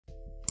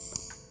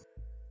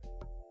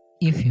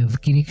If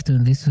you've clicked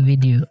on this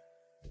video,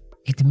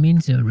 it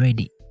means you're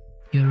ready.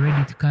 You're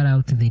ready to carry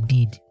out the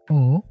deed,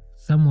 or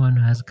someone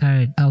has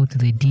carried out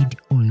the deed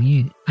on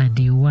you and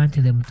you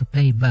want them to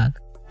pay back.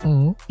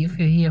 Or if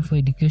you're here for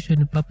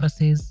education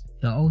purposes,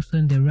 you're also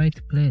in the right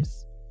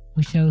place.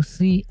 We shall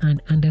see and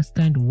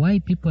understand why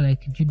people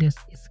like Judas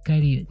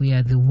Iscariot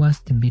were the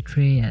worst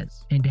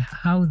betrayers, and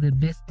how the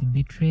best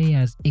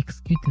betrayers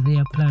execute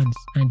their plans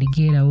and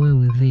get away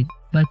with it.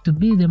 But to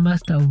be the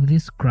master of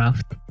this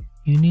craft,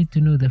 you need to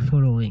know the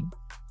following.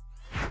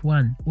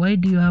 1. Why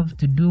do you have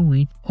to do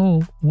it, or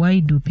why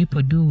do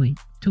people do it?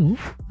 2.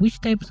 Which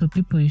types of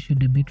people you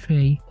should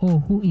betray, or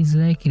who is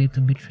likely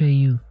to betray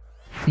you?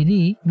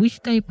 3.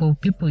 Which type of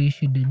people you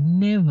should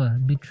never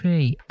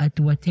betray at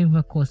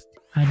whatever cost?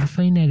 And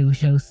finally, we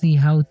shall see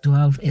how to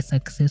have a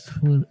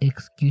successful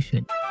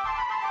execution.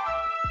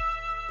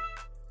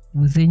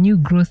 With the new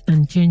growth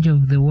and change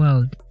of the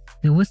world,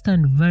 the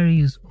Western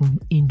values of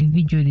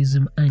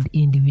individualism and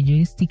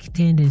individualistic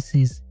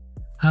tendencies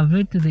have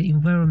led to the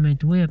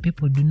environment where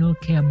people do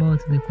not care about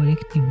the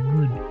collective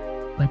good,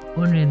 but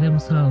only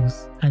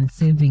themselves and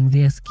saving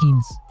their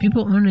skins.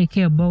 People only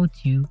care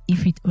about you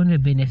if it only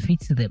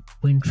benefits them.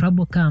 When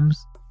trouble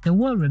comes, they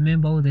won't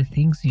remember all the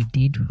things you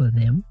did for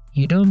them.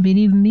 You don't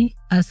believe me?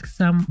 Ask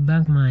Sam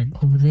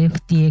Bankman of the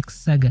FTX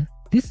saga.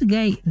 This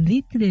guy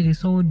literally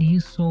sold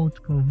his soul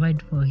to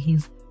provide for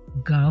his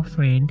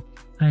girlfriend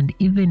and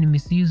even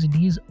misused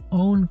his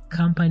own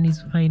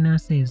company's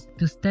finances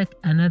to start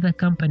another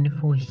company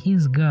for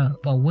his girl.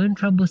 But when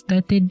trouble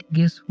started,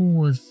 guess who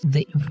was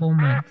the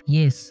informant?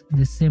 Yes,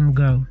 the same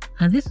girl.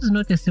 And this is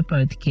not a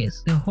separate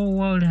case. The whole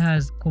world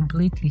has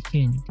completely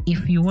changed.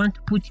 If you want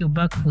to put your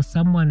back for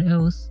someone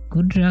else,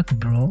 good luck,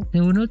 bro.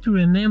 They will not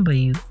remember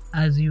you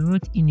as you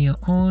wrote in your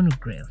own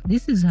grave.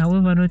 This is,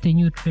 however, not a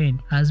new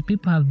trend, as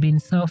people have been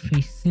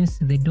selfish since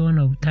the dawn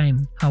of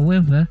time.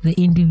 However, the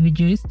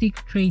individualistic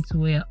traits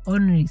were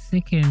only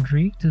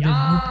secondary to the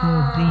group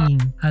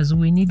well-being, as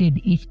we needed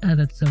each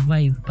other to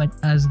survive. But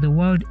as the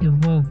world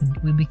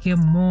evolved, we became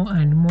more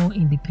and more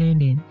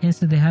independent, hence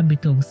the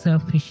habit of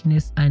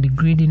selfishness and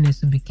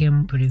greediness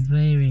became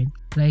prevalent.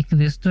 Like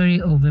the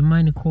story of a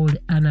man called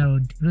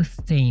Arnold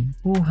Rothstein,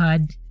 who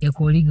had a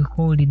colleague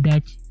called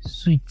Dutch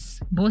Sweets.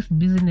 Both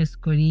business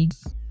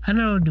colleagues.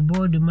 Arnold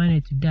borrowed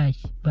money to Dutch,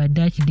 but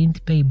Dutch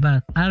didn't pay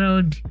back.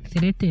 Arnold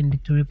threatened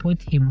to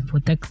report him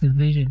for tax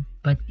evasion,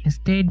 but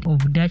instead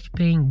of Dutch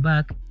paying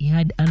back, he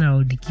had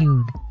Arnold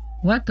killed.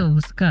 What of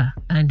Scar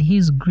and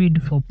his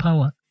greed for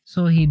power?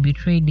 So he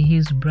betrayed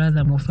his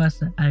brother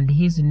Mufasa and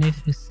his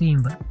nephew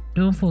Simba.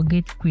 Don't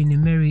forget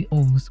Queen Mary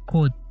of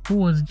Scots, who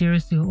was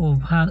jealous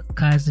of her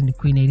cousin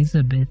Queen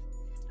Elizabeth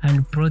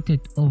and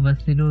plotted to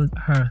overthrow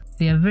her.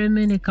 There are very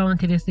many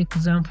countless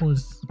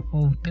examples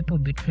of people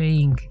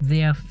betraying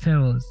their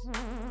fellows.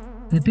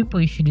 The people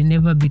you should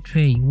never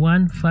betray: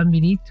 1.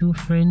 Family, 2.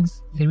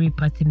 Friends, 3.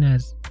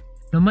 Partners.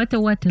 No matter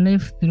what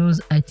life throws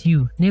at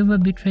you, never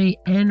betray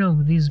any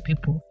of these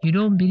people. You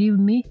don't believe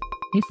me?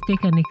 Let's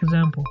take an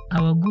example.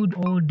 Our good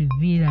old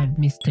villain,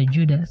 Mr.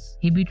 Judas.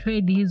 He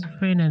betrayed his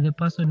friend and the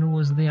person who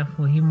was there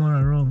for him all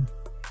along.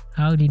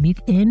 How did it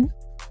end?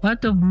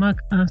 What of Mark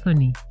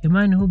Anthony, a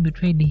man who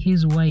betrayed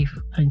his wife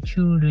and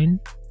children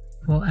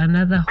for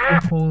another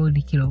who called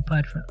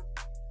Cleopatra?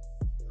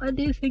 What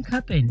do you think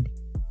happened?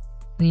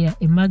 There are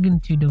a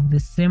magnitude of the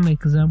same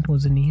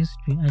examples in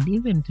history, and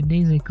even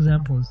today's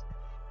examples.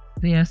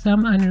 There are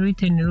some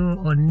unwritten rule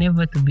on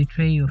never to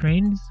betray your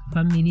friends,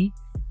 family,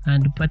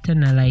 and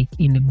partner, like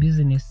in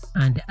business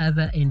and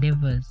other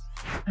endeavors.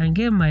 And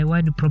get my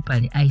word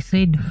properly, I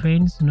said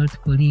friends, not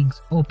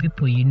colleagues or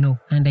people you know,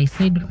 and I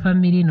said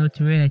family, not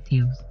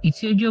relatives.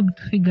 It's your job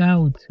to figure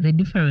out the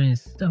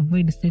difference, to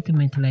avoid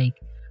statement like,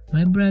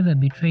 my brother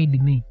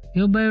betrayed me.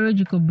 Your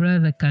biological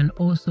brother can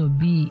also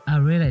be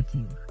a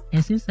relative.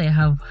 And since I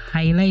have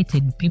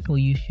highlighted people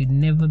you should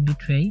never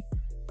betray,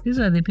 these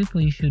are the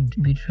people you should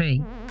betray.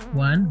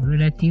 1.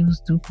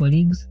 Relatives, 2.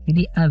 Colleagues,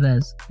 3.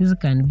 Others. These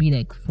can be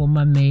like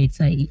former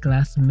mates, i.e.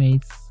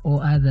 classmates,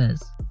 or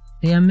others.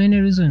 There are many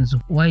reasons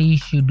why you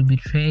should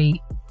betray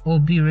or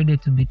be ready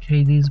to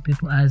betray these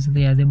people, as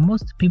they are the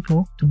most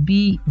people to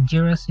be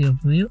jealous of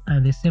you and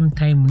at the same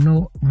time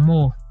know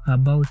more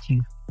about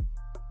you.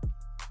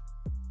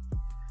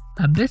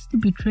 A best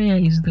betrayer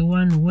is the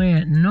one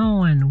where no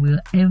one will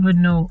ever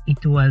know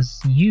it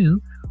was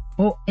you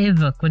or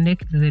ever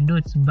connect the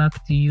dots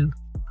back to you.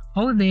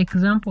 All the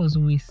examples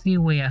we see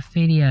were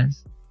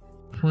failures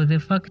for the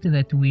fact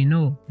that we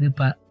know the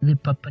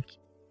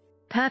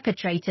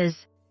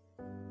perpetrators.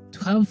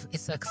 To have a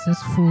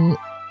successful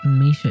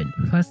mission,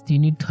 first you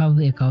need to have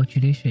a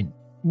calculation.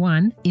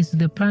 1. Is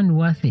the plan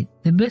worth it?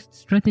 The best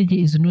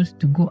strategy is not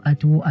to go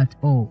at war at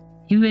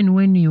all. Even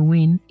when you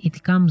win,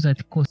 it comes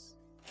at cost.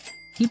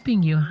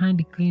 Keeping your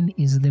hand clean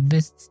is the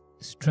best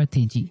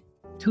strategy.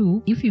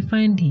 2. If you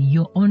find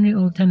your only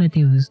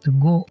alternative is to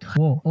go to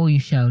war or you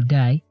shall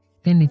die,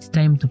 then it's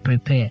time to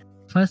prepare.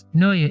 First,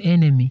 know your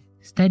enemy.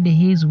 Study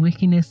his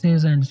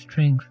weaknesses and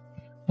strengths.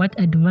 What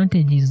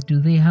advantages do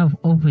they have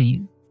over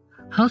you?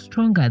 How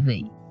strong are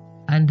they?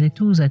 and the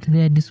tools at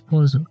their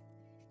disposal.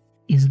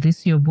 Is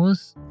this your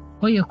boss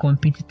or your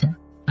competitor?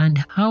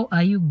 And how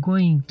are you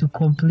going to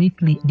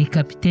completely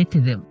decapitate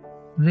them?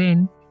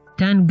 Then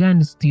turn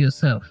guns to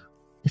yourself.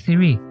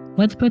 3.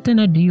 What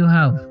partner do you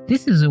have?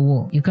 This is a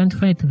war. You can't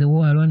fight the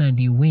war alone and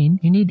you win.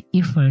 You need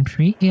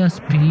infantry, air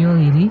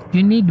superiority,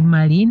 you need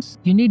marines,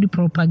 you need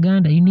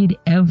propaganda, you need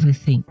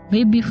everything.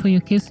 Maybe for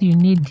your case you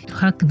need to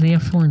hack their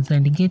phones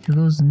and get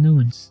those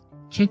nudes.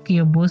 Check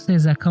your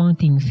boss's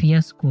accounting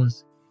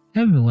fiascos.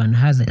 Everyone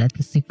has that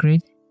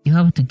secret. You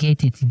have to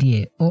get it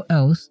there, or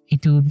else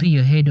it will be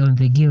your head on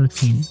the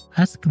guillotine.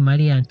 Ask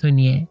Maria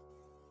Antoinette.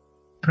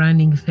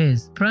 Planning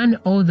phase. Plan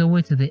all the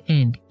way to the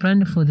end.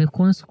 Plan for the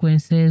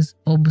consequences,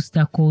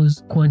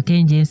 obstacles,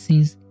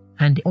 contingencies,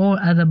 and all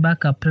other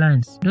backup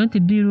plans.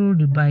 Don't be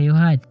ruled by your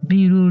heart,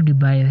 be ruled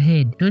by your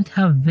head. Don't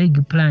have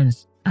vague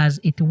plans, as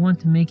it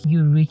won't make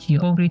you reach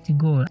your concrete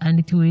goal and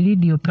it will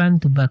lead your plan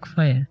to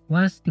backfire.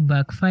 Once it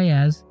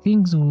backfires,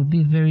 things will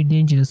be very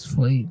dangerous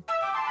for you.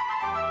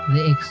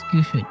 The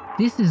execution.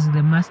 This is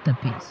the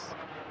masterpiece.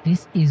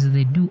 This is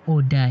the do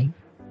or die.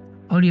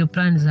 All your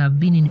plans have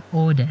been in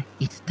order.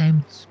 It's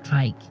time to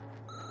strike.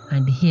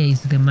 And here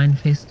is the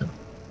manifesto.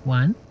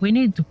 1. We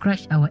need to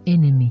crush our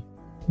enemy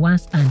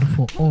once and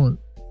for all.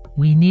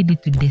 We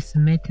need to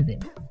decimate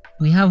them.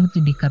 We have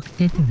to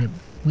decapitate them.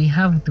 We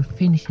have to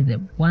finish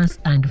them once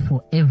and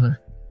forever.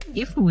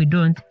 If we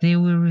don't, they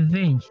will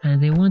revenge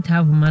and they won't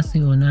have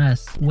mercy on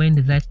us when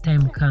that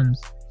time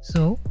comes.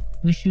 So,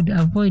 we should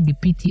avoid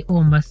pity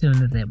or mercy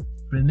on them.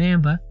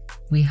 Remember,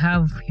 we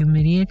have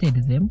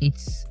humiliated them.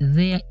 It's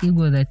their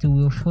ego that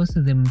will force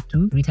them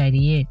to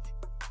retaliate.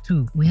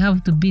 2. We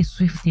have to be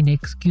swift in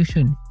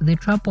execution. The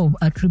trap of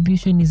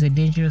attribution is a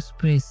dangerous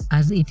place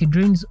as it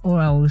drains all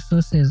our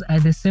resources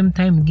at the same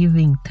time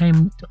giving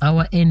time to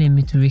our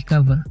enemy to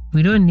recover.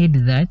 We don't need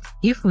that.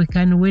 If we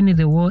can win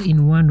the war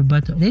in one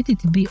battle, let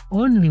it be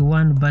only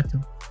one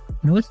battle.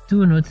 Not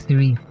 2, not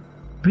 3.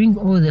 Bring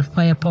all the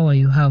firepower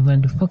you have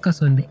and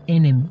focus on the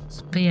enemy.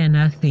 Spare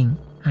nothing.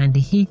 And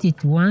hit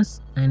it once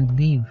and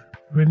leave.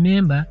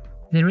 Remember,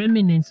 the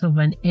remnants of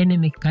an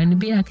enemy can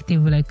be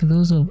active like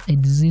those of a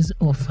disease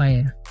or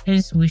fire.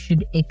 Hence, we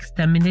should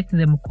exterminate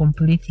them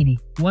completely.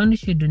 One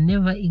should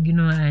never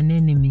ignore an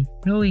enemy.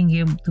 Knowing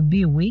him to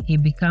be weak, he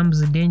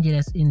becomes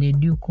dangerous in the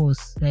due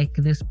course, like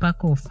the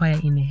spark of fire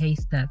in a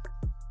haystack.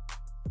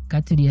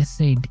 Katuria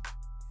said,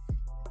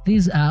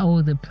 these are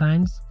all the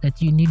plans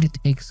that you need to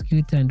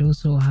execute and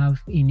also have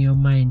in your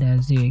mind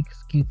as you're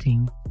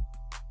executing.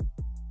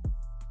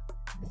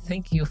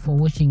 Thank you for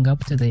watching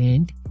up to the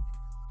end.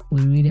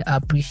 We really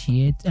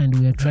appreciate and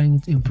we are trying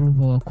to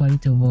improve our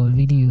quality of our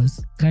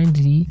videos.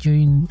 Kindly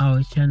join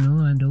our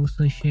channel and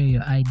also share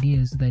your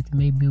ideas that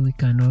maybe we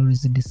can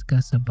always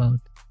discuss about.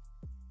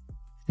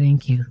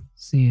 Thank you.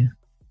 See you.